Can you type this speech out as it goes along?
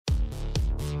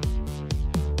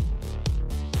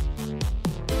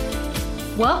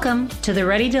Welcome to the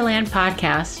Ready to Land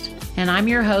podcast, and I'm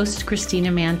your host,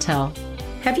 Christina Mantell.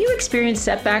 Have you experienced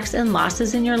setbacks and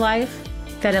losses in your life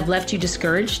that have left you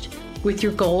discouraged, with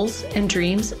your goals and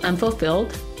dreams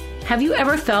unfulfilled? Have you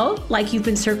ever felt like you've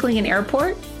been circling an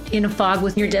airport in a fog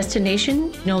with your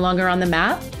destination no longer on the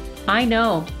map? I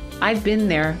know, I've been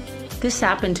there. This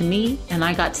happened to me and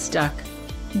I got stuck.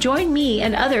 Join me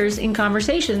and others in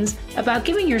conversations about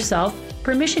giving yourself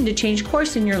permission to change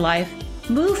course in your life,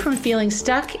 move from feeling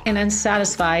stuck and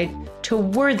unsatisfied to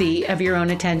worthy of your own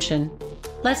attention.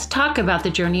 Let's talk about the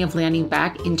journey of landing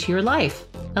back into your life,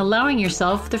 allowing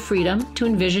yourself the freedom to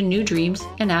envision new dreams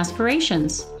and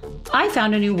aspirations. I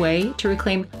found a new way to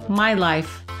reclaim my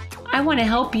life. I want to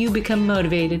help you become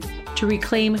motivated to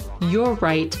reclaim your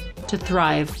right to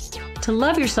thrive, to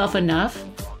love yourself enough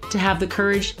to have the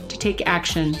courage to take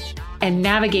action and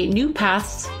navigate new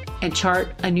paths and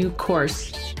chart a new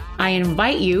course. I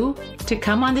invite you to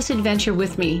come on this adventure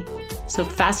with me. So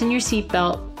fasten your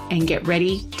seatbelt and get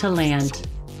ready to land.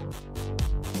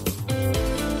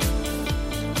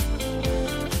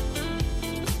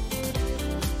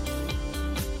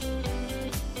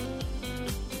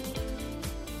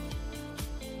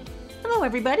 Hello,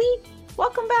 everybody.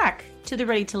 Welcome back to the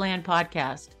Ready to Land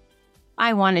podcast.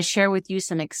 I want to share with you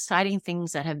some exciting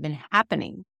things that have been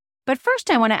happening. But first,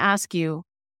 I want to ask you,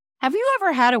 have you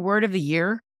ever had a word of the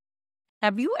year?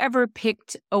 Have you ever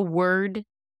picked a word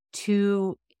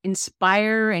to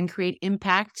inspire and create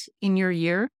impact in your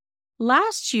year?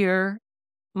 Last year,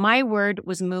 my word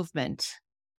was movement.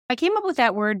 I came up with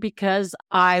that word because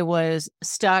I was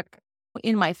stuck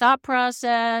in my thought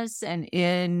process and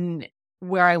in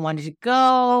where I wanted to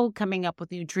go, coming up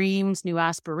with new dreams, new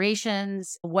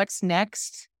aspirations, what's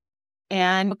next,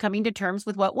 and coming to terms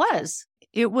with what was.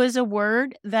 It was a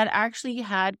word that actually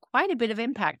had quite a bit of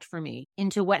impact for me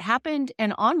into what happened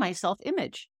and on my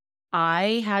self-image.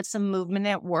 I had some movement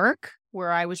at work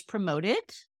where I was promoted.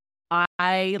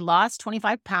 I lost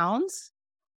 25 pounds.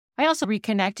 I also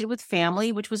reconnected with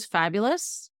family, which was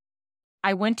fabulous.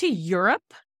 I went to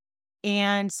Europe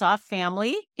and saw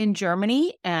family in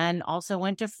Germany and also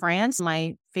went to France,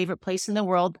 my favorite place in the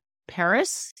world,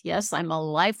 Paris. Yes, I'm a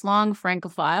lifelong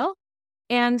Francophile.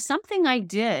 And something I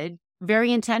did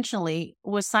very intentionally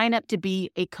was sign up to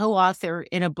be a co-author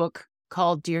in a book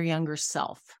called Dear Younger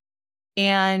Self.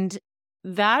 And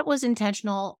that was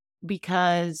intentional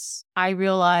because I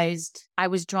realized I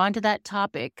was drawn to that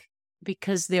topic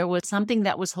because there was something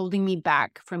that was holding me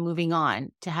back from moving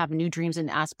on to have new dreams and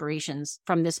aspirations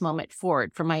from this moment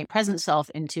forward, from my present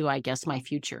self into, I guess, my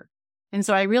future. And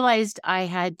so I realized I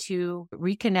had to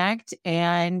reconnect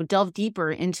and delve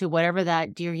deeper into whatever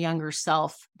that dear younger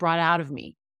self brought out of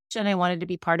me. And I wanted to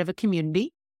be part of a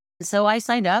community. So I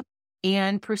signed up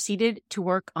and proceeded to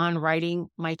work on writing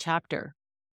my chapter.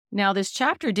 Now, this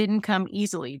chapter didn't come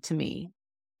easily to me.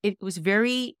 It was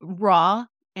very raw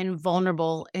and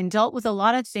vulnerable and dealt with a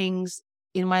lot of things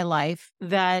in my life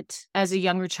that as a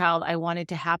younger child I wanted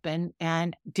to happen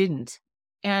and didn't.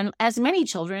 And as many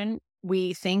children,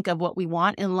 we think of what we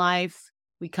want in life.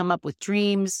 We come up with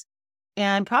dreams.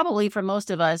 And probably for most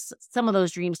of us, some of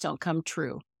those dreams don't come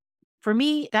true. For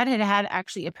me, that had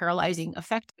actually a paralyzing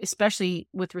effect, especially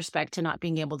with respect to not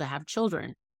being able to have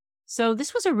children. So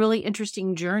this was a really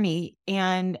interesting journey.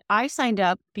 And I signed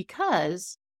up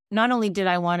because not only did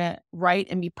I want to write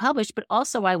and be published, but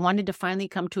also I wanted to finally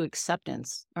come to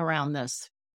acceptance around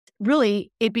this.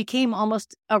 Really, it became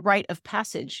almost a rite of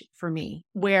passage for me,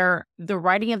 where the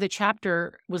writing of the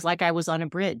chapter was like I was on a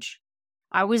bridge.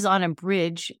 I was on a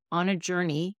bridge, on a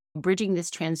journey, bridging this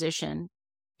transition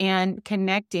and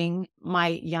connecting my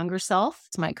younger self,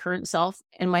 my current self,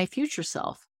 and my future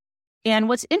self. And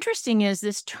what's interesting is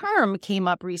this term came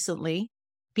up recently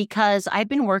because I've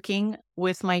been working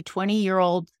with my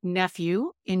 20-year-old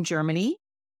nephew in Germany,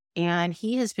 and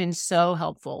he has been so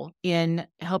helpful in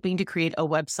helping to create a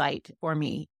website for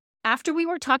me. After we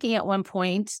were talking at one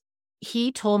point,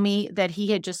 he told me that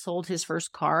he had just sold his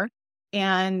first car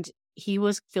and he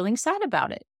was feeling sad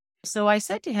about it. So I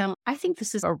said to him, I think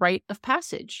this is a rite of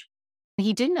passage.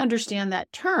 He didn't understand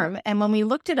that term. And when we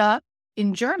looked it up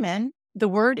in German, the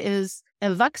word is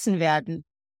Erwachsenwerden.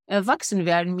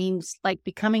 Erwachsenwerden means like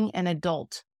becoming an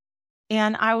adult.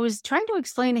 And I was trying to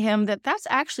explain to him that that's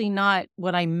actually not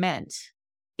what I meant.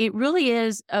 It really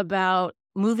is about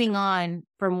moving on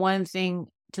from one thing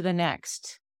to the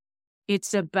next.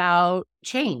 It's about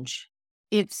change.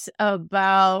 It's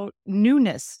about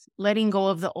newness, letting go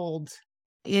of the old.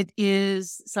 It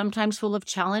is sometimes full of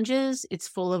challenges. It's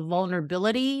full of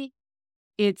vulnerability.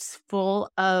 It's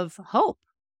full of hope.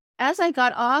 As I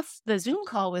got off the Zoom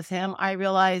call with him, I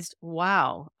realized,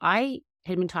 wow, I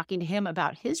had been talking to him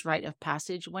about his rite of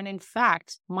passage, when in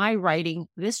fact, my writing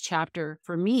this chapter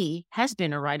for me has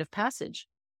been a rite of passage.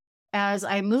 As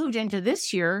I moved into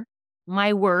this year,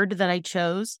 my word that I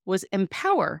chose was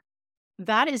empower.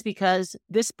 That is because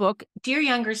this book, Dear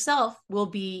Younger Self, will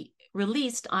be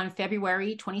released on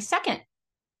February 22nd.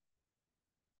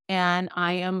 And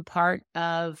I am part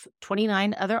of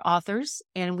 29 other authors,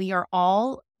 and we are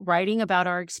all writing about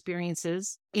our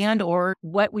experiences and or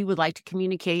what we would like to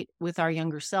communicate with our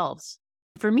younger selves.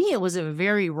 For me, it was a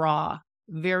very raw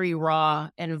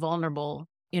and vulnerable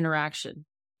interaction.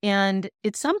 And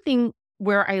it's something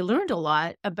where I learned a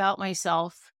lot about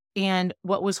myself, and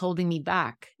what was holding me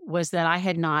back was that I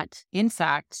had not, in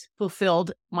fact,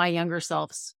 fulfilled my younger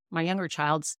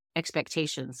child's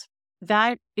expectations.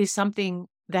 That is something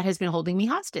that has been holding me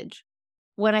hostage.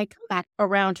 When I come back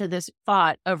around to this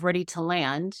thought of Ready to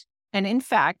Land, and in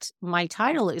fact, my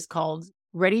title is called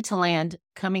Ready to Land,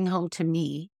 Coming Home to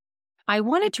Me, I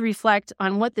wanted to reflect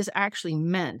on what this actually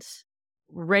meant,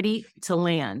 ready to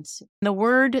land. The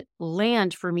word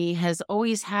land for me has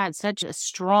always had such a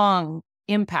strong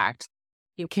impact.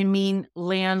 It can mean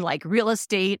land like real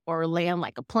estate or land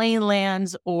like a plane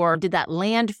lands, or did that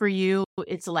land for you?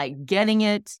 It's like getting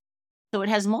it. So it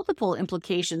has multiple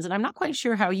implications, and I'm not quite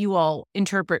sure how you all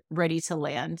interpret ready to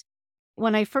land.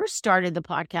 When I first started the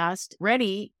podcast,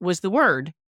 ready was the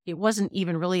word. It wasn't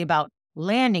even really about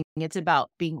landing. It's about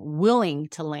being willing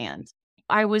to land.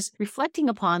 I was reflecting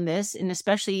upon this, and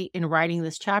especially in writing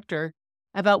this chapter,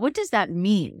 about what does that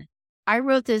mean? I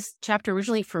wrote this chapter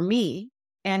originally for me,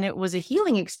 and it was a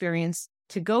healing experience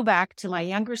to go back to my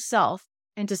younger self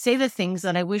and to say the things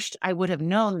that I wished I would have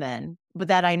known then, but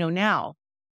that I know now.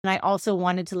 And I also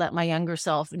wanted to let my younger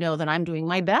self know that I'm doing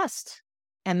my best.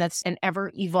 And that's an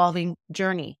ever-evolving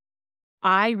journey.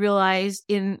 I realized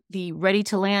in the Ready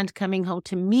to Land, Coming Home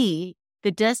to Me,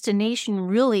 the destination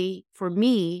really, for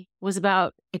me, was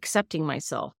about accepting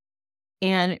myself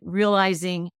and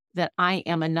realizing that I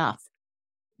am enough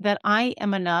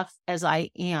as I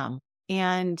am.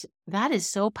 And that is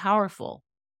so powerful.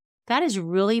 That is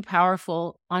really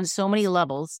powerful on so many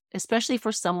levels, especially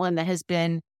for someone that has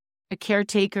been a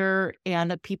caretaker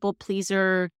and a people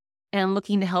pleaser and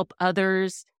looking to help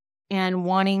others and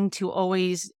wanting to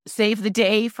always save the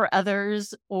day for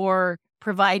others or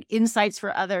provide insights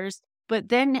for others, but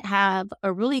then have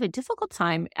a really difficult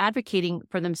time advocating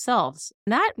for themselves.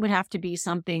 And that would have to be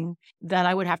something that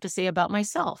I would have to say about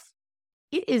myself.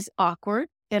 It is awkward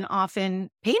and often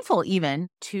painful even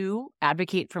to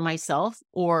advocate for myself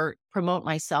or promote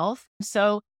myself.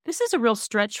 So this is a real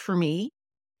stretch for me.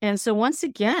 And so once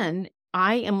again,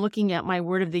 I am looking at my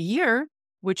word of the year,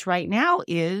 which right now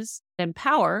is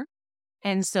empower.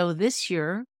 And so this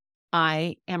year,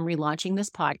 I am relaunching this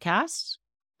podcast.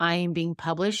 I am being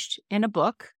published in a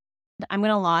book. I'm going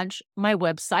to launch my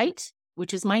website,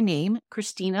 which is my name,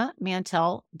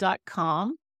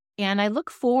 ChristinaMantel.com. And I look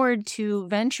forward to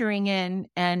venturing in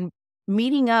and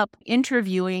meeting up,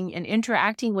 interviewing and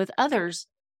interacting with others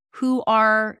who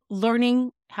are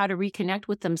learning how to reconnect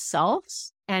with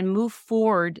themselves and move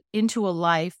forward into a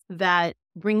life that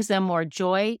brings them more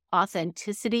joy,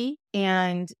 authenticity,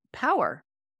 and power.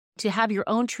 To have your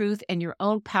own truth and your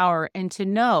own power, and to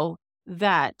know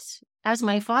that, as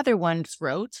my father once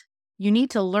wrote, you need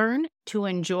to learn to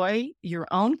enjoy your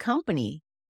own company.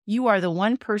 You are the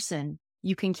one person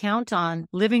you can count on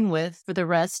living with for the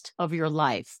rest of your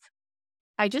life.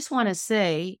 I just want to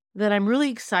say that I'm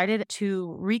really excited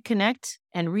to reconnect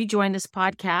and rejoin this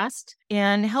podcast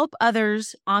and help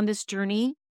others on this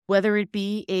journey, whether it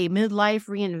be a midlife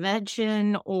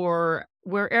reinvention or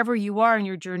wherever you are in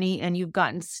your journey and you've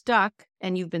gotten stuck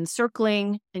and you've been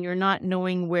circling and you're not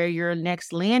knowing where your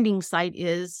next landing site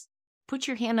is. Put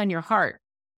your hand on your heart.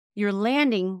 Your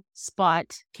landing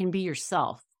spot can be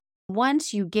yourself.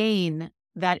 Once you gain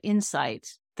that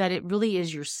insight that it really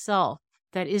is yourself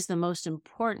that is the most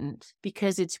important,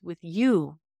 because it's with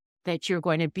you that you're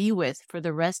going to be with for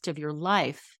the rest of your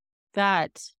life,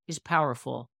 that is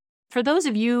powerful. For those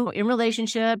of you in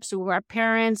relationships who are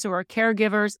parents or are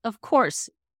caregivers, of course,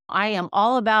 I am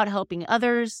all about helping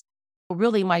others.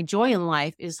 Really, my joy in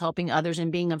life is helping others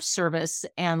and being of service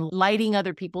and lighting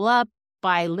other people up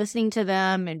by listening to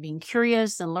them and being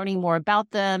curious and learning more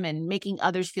about them and making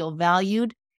others feel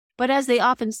valued. But as they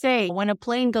often say, when a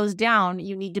plane goes down,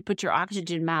 you need to put your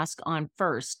oxygen mask on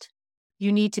first.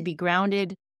 You need to be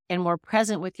grounded and more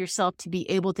present with yourself to be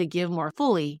able to give more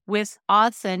fully with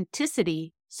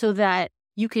authenticity so that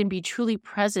you can be truly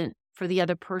present for the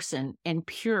other person and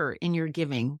pure in your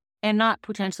giving and not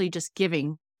potentially just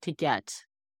giving to get.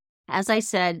 As I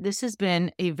said, this has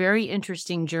been a very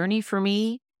interesting journey for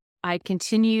me. I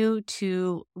continue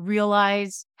to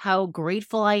realize how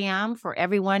grateful I am for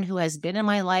everyone who has been in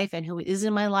my life and who is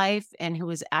in my life and who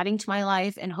is adding to my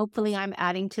life. And hopefully I'm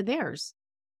adding to theirs.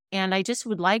 And I just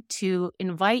would like to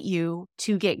invite you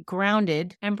to get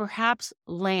grounded and perhaps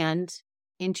land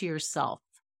into yourself.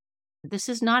 This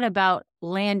is not about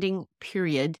landing,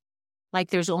 period, like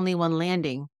there's only one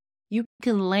landing. You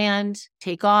can land,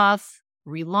 take off,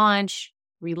 relaunch,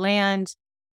 reland.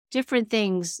 Different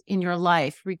things in your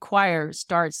life require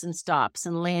starts and stops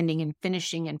and landing and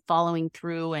finishing and following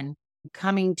through and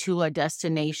coming to a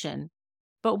destination.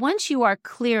 But once you are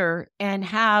clear and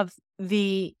have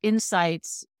the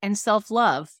insights and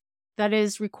self-love that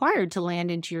is required to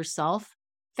land into yourself,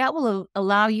 that will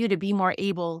allow you to be more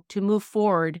able to move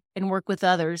forward and work with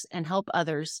others and help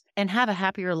others and have a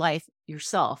happier life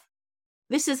yourself.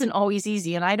 This isn't always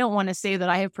easy, and I don't want to say that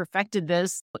I have perfected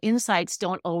this. Insights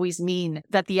don't always mean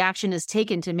that the action is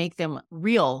taken to make them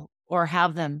real or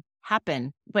have them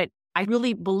happen. But I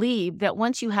really believe that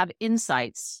once you have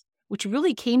insights, which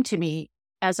really came to me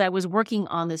as I was working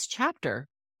on this chapter,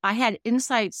 I had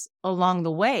insights along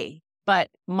the way, but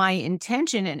my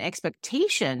intention and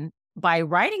expectation by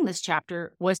writing this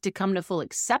chapter was to come to full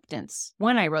acceptance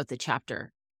when I wrote the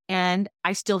chapter, and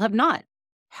I still have not.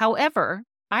 However,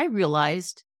 I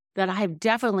realized that I have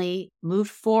definitely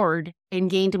moved forward and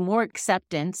gained more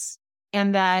acceptance,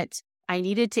 and that I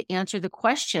needed to answer the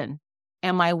question,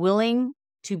 am I willing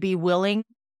to be willing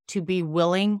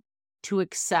to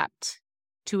accept,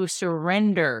 to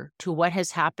surrender to what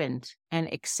has happened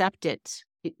and accept it,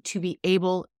 to be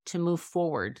able to move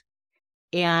forward?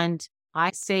 And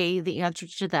I say the answer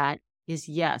to that is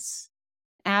yes.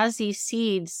 As these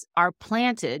seeds are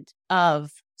planted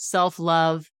of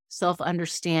self-love,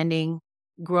 self-understanding,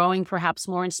 growing perhaps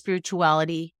more in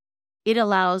spirituality, it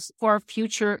allows for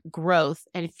future growth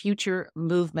and future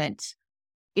movement.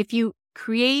 If you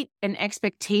create an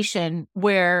expectation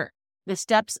where the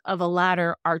steps of a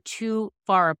ladder are too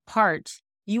far apart,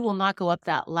 you will not go up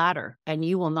that ladder and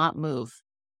you will not move.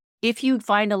 If you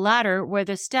find a ladder where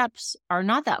the steps are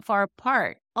not that far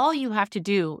apart, all you have to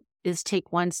do is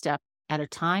take one step at a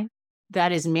time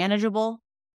that is manageable,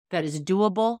 that is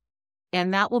doable,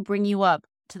 and that will bring you up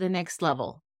to the next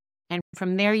level. And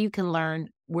from there, you can learn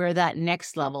where that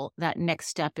next level, that next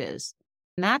step is.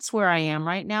 And that's where I am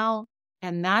right now.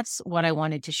 And that's what I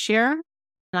wanted to share.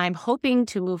 And I'm hoping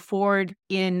to move forward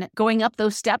in going up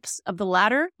those steps of the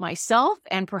ladder myself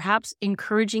and perhaps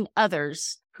encouraging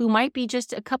others who might be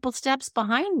just a couple steps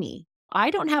behind me. I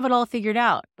don't have it all figured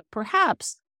out, but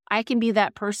perhaps I can be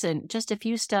that person just a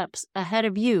few steps ahead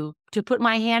of you to put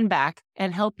my hand back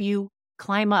and help you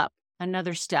climb up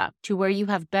another step to where you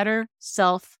have better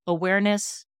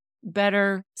self-awareness,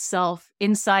 better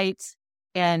self-insight,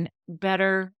 and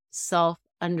better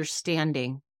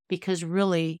self-understanding, because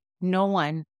really no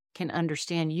one can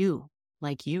understand you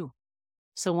like you.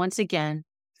 So once again,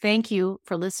 thank you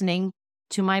for listening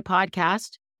to my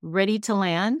podcast, Ready to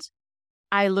Land.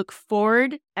 I look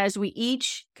forward as we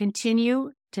each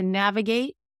continue to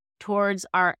navigate towards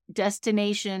our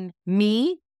destination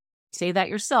me. Say that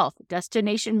yourself,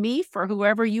 destination me for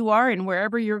whoever you are and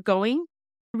wherever you're going.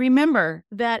 Remember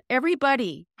that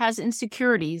everybody has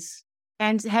insecurities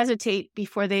and hesitate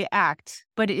before they act,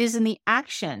 but it is in the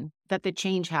action that the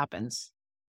change happens.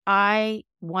 I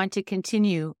want to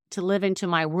continue to live into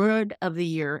my word of the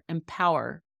year,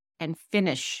 empower, and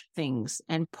finish things.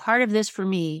 And part of this for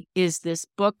me is this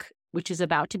book, which is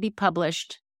about to be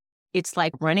published. It's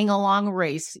like running a long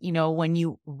race. You know, when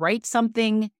you write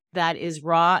something that is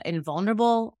raw and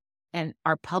vulnerable and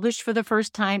are published for the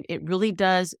first time, it really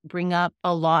does bring up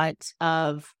a lot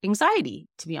of anxiety,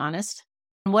 to be honest.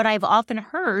 And what I've often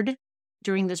heard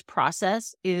during this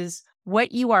process is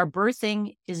what you are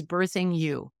birthing is birthing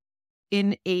you.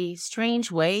 In a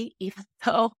strange way, even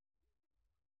though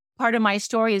part of my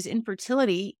story is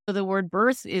infertility, so the word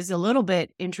birth is a little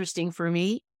bit interesting for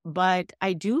me. But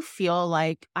I do feel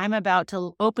like I'm about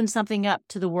to open something up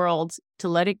to the world, to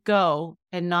let it go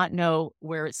and not know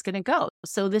where it's going to go.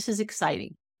 So this is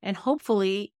exciting. And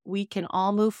hopefully we can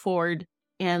all move forward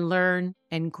and learn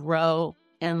and grow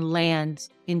and land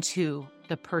into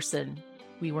the person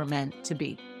we were meant to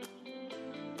be.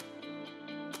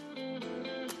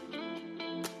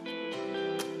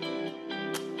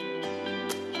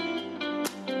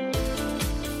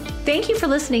 Thank you for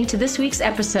listening to this week's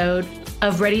episode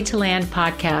of Ready to Land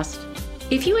podcast.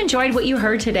 If you enjoyed what you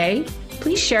heard today,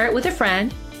 please share it with a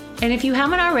friend. And if you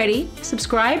haven't already,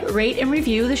 subscribe, rate, and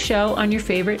review the show on your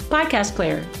favorite podcast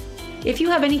player. If you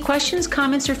have any questions,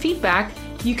 comments, or feedback,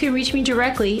 you can reach me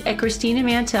directly at Christina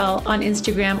Mantell on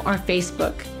Instagram or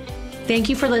Facebook. Thank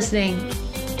you for listening.